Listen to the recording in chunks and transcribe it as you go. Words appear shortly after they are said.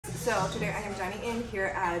So today I am dining in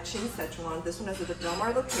here at Szechuan. This one is at the Del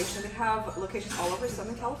Mar location. They have locations all over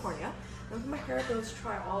Southern California. And with my hair, let's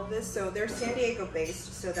try all of this. So they're San Diego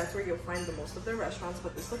based, so that's where you'll find the most of their restaurants,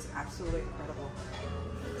 but this looks absolutely incredible.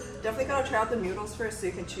 Definitely gotta try out the noodles first so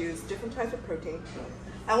you can choose different types of protein.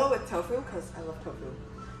 I went with tofu because I love tofu.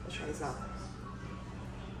 Let's try these out.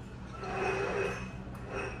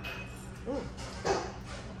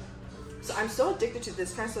 So I'm so addicted to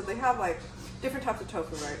this kind. So they have like different types of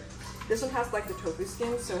tofu, right? This one has like the tofu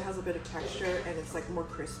skin, so it has a bit of texture and it's like more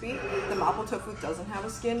crispy. The mapo tofu doesn't have a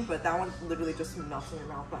skin, but that one literally just melts in your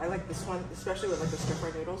mouth. But I like this one, especially with like the stir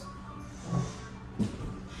fry noodles.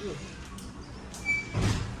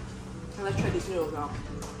 And let's try these noodles out.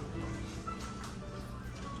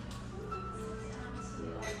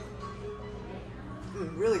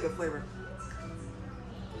 Really good flavor.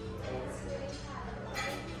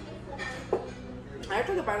 I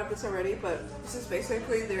took a bite of this already, but this is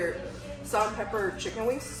basically their salt and pepper chicken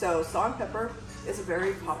wings. So salt and pepper is a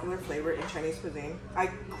very popular flavor in Chinese cuisine. I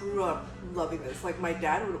grew up loving this. Like my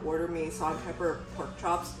dad would order me salt and pepper pork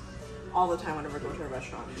chops all the time whenever I go to a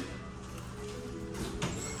restaurant.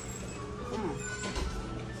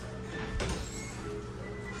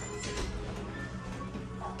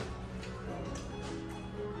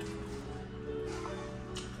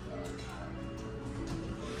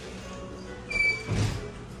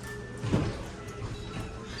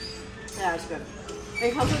 Yeah, it's good.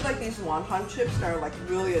 It comes with like these wonton chips that are like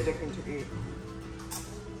really addicting to eat.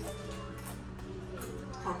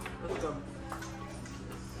 Huh, let's go.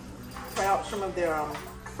 Try out some of their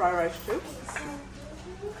fried rice too.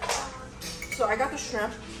 So I got the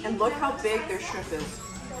shrimp, and look how big their shrimp is.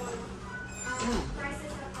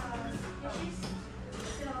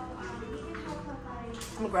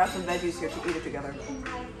 I'm gonna grab some veggies here to eat it together.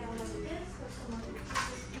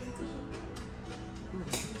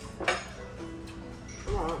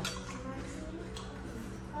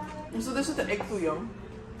 So this is the egg fuyong.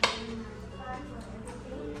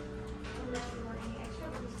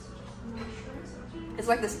 It's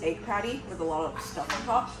like this egg patty with a lot of stuff on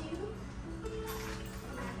top.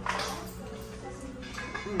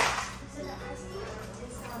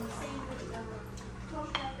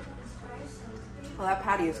 Well, that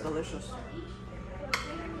patty is delicious.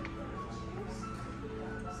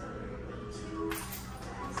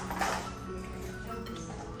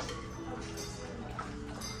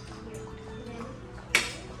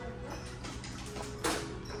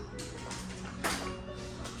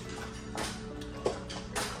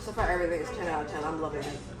 So far, everything is 10 out of 10. I'm loving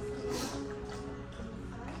it.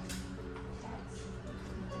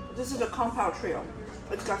 This is a compound trio.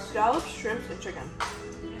 It's got scallops, shrimps, and chicken.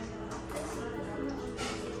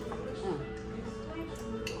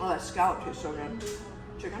 Oh, that scallop tastes so good.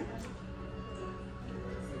 Chicken.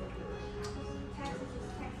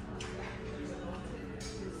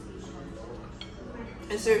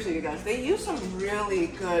 And seriously, you guys, they use some really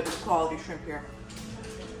good quality shrimp here.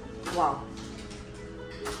 Wow.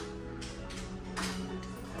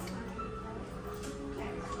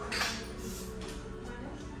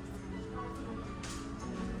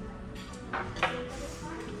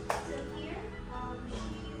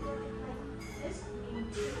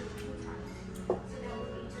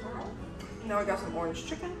 Now I got some orange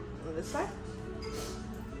chicken on this side.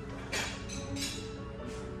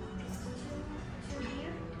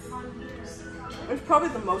 It's probably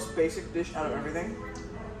the most basic dish out of everything.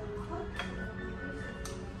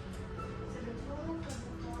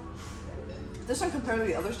 This one, compared to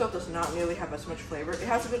the other stuff, does not nearly have as much flavor. It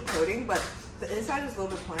has a good coating, but the inside is a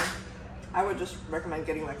little bit plain. I would just recommend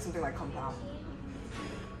getting like something like compound.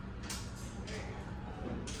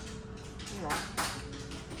 Yeah.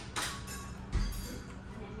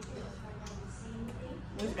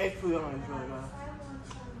 This egg fuyong is really good.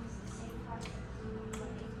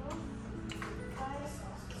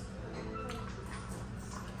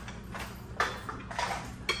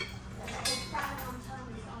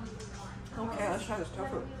 Okay, let's try this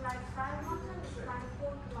tofu.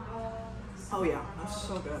 Oh yeah, that's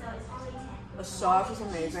so good. The sauce is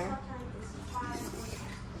amazing.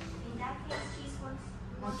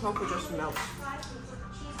 The tofu just melts.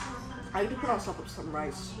 I need to put on top of some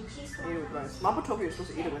rice. Eat it with rice. Mapo tofu, you're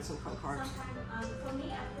supposed to eat it with some carbs.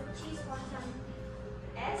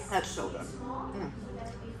 That's so good.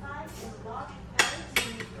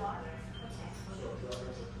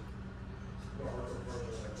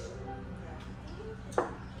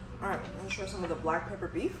 Alright, I'm gonna try some of the black pepper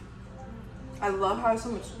beef. I love how it has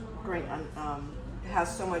so much green, it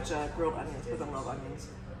has so much grilled onions because I love onions.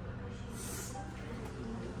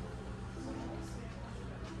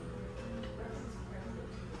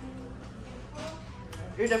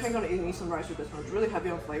 You're definitely gonna need some rice with this one. It's really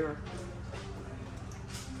heavy on flavor.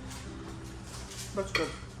 That's good.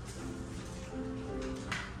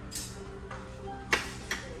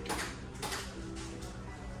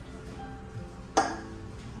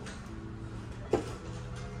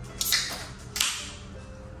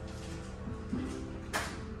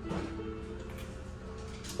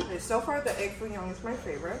 Okay, so far the egg foo young is my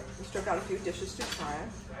favorite. We still got a few dishes to try.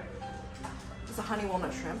 It's a honey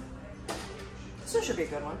walnut shrimp. This one should be a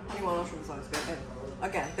good one. Honey walnut shrimp is always good. And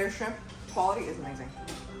again, their shrimp quality is amazing.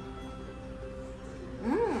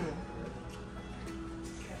 Mmm.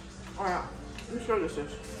 Oh yeah, let me show you this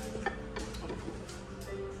dish.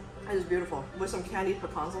 It is beautiful with some candied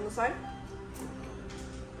pecans on the side.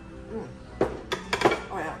 Mmm.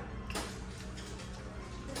 Oh yeah.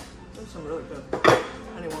 There's some really good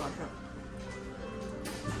honey walnut shrimp.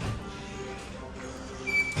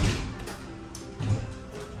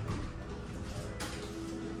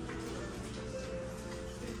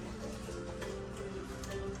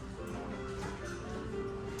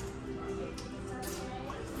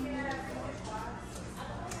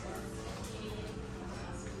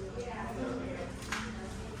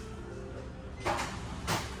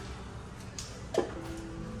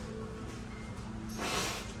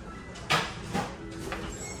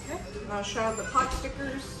 Now shout out the pot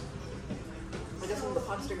stickers. I just want the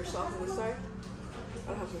pot sticker sauce on this side.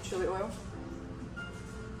 I'll have some chili oil.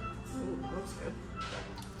 Ooh, that looks good.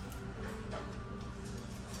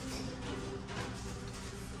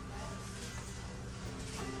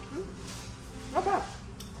 Not bad.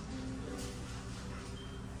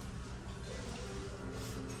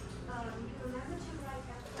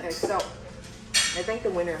 Okay, so I think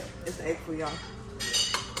the winner is the egg foo young.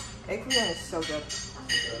 Egg foo young is so good.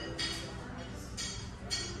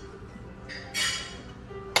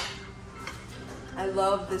 I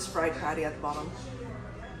love this fried patty at the bottom.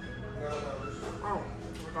 Oh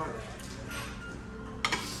my god.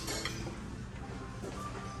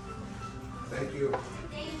 Thank you.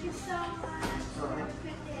 Thank you so much. Have a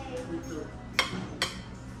good day. You too.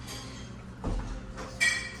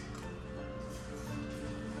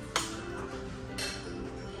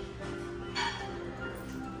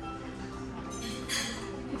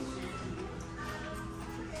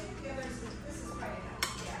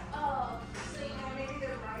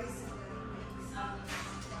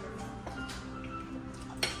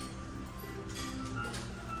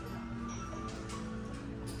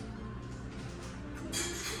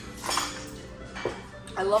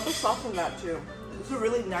 I love the sauce in that too. It's a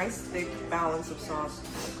really nice thick balance of sauce.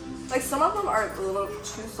 Like some of them are a little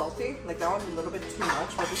too salty. Like that one's a little bit too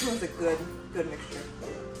much, but this one's a good mixture.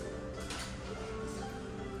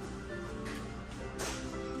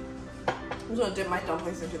 I'm just gonna dip my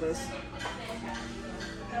dumplings into this.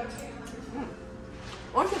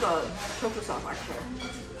 Onto the tofu sauce actually.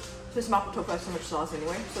 This mapo tofu has so much sauce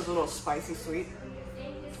anyway, so it's a little spicy sweet.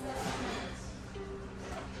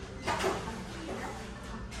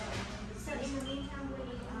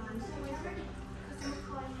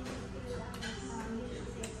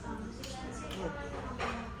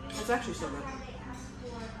 It's actually so good.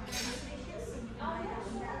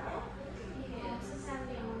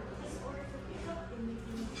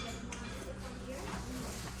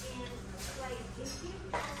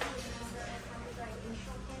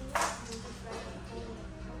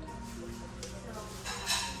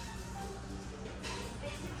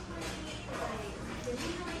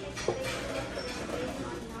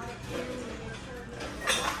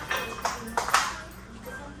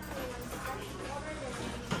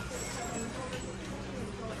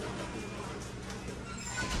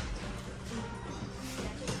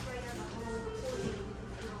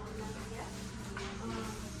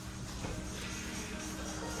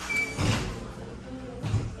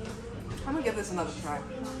 I'm gonna give this another try.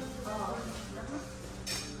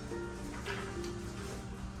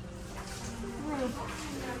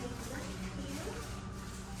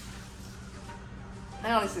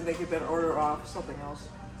 I honestly think you better order off something else.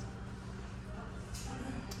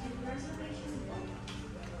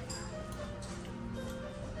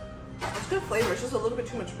 It's good flavor, it's just a little bit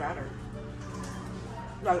too much batter.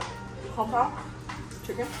 Like, hot pot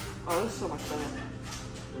chicken, oh, this is so much better.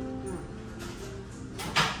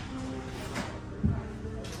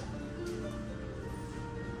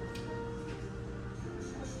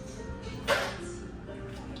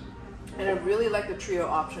 And I really like the trio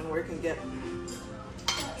option where you can get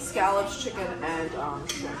scallops, chicken, and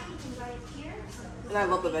shrimp. And I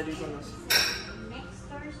love the veggies on this.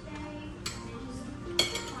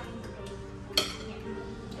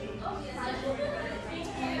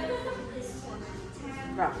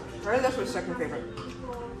 Yeah, I think that's my second favorite.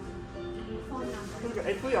 We've got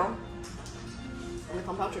egg bouillon and the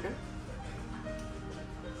compound chicken.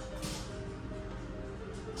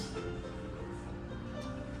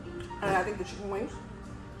 And I think the chicken wings.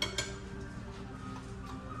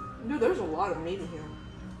 Dude, there's a lot of meat in here.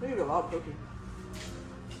 I think a lot of protein.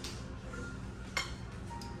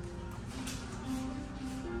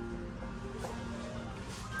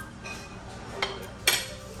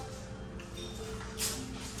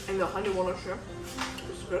 And the honey walnut shrimp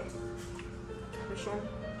is good. This one,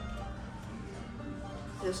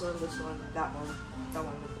 that one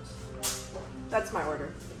with this. That's my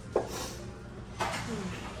order.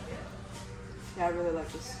 Yeah, I really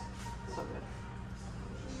like this. So good.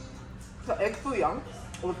 So egg bouillon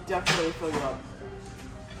will definitely fill you up.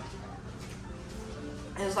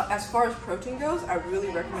 And as far as protein goes, I really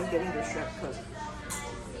recommend getting your shrimp because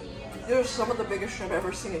they're some of the biggest shrimp I've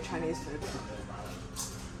ever seen in Chinese food.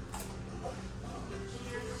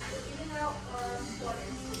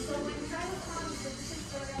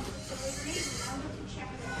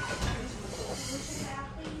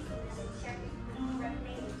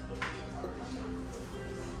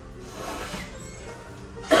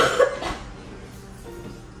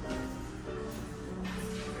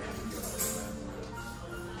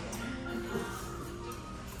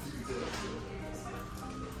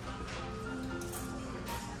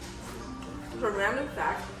 For a random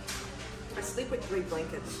fact, I sleep with 3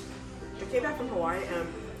 blankets. I came back from Hawaii and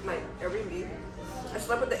my Airbnb, I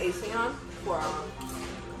slept with the AC on for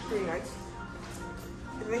 3 nights.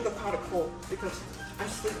 I think I'm kind of cold because I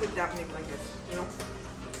sleep with that many blankets, you know?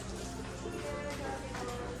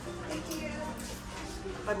 Thank you.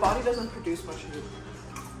 My body doesn't produce much heat.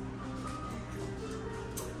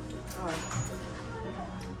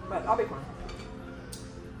 But I'll be fine.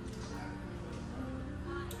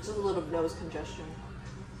 Just a little nose congestion.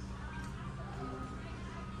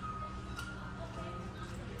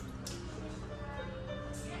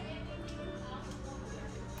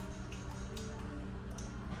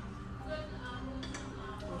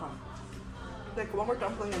 Like one more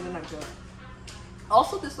dumpling and then I'm good.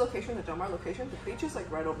 Also, this location, the Del Mar location, the beach is like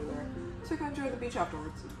right over there, so you can enjoy the beach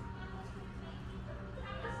afterwards.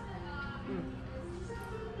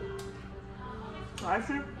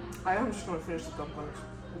 Actually, I am just gonna finish the dumplings.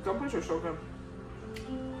 The dumplings are so good.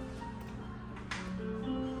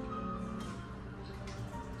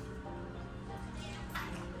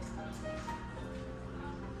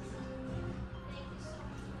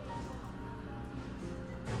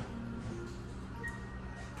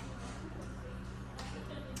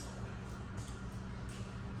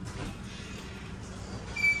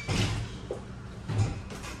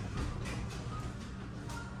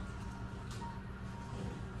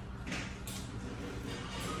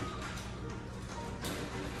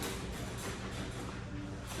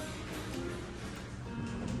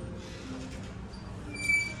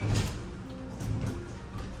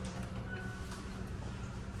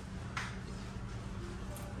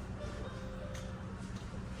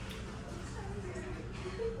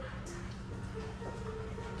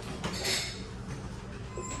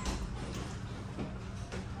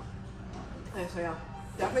 So yeah,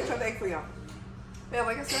 definitely try the egg bouillon. Yeah,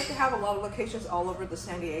 like I said, they have a lot of locations all over the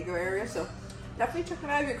San Diego area, so definitely check them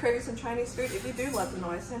out if you're craving some Chinese food. If you do, let them know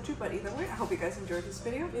I sent you. But either way, I hope you guys enjoyed this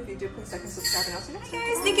video. If you do, please like and subscribe, and I'll see you next time.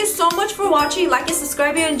 Hey guys, thank you so much for watching. Like and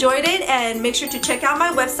subscribe if you enjoyed it, and make sure to check out my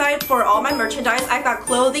website for all my merchandise. I've got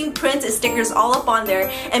clothing, prints, and stickers all up on there.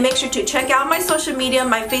 And make sure to check out my social media,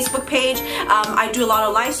 my Facebook page. I do a lot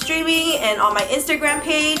of live streaming, and on my Instagram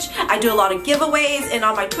page, I do a lot of giveaways, and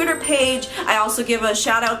on my Twitter page, I also give a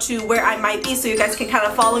shout out to where I might be, so you guys can kind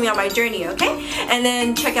of follow me on my journey, okay? And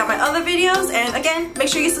then check out my other videos, and again, make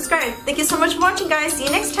sure you subscribe. Thank you so much for watching, guys. See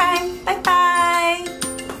you next time. Bye bye.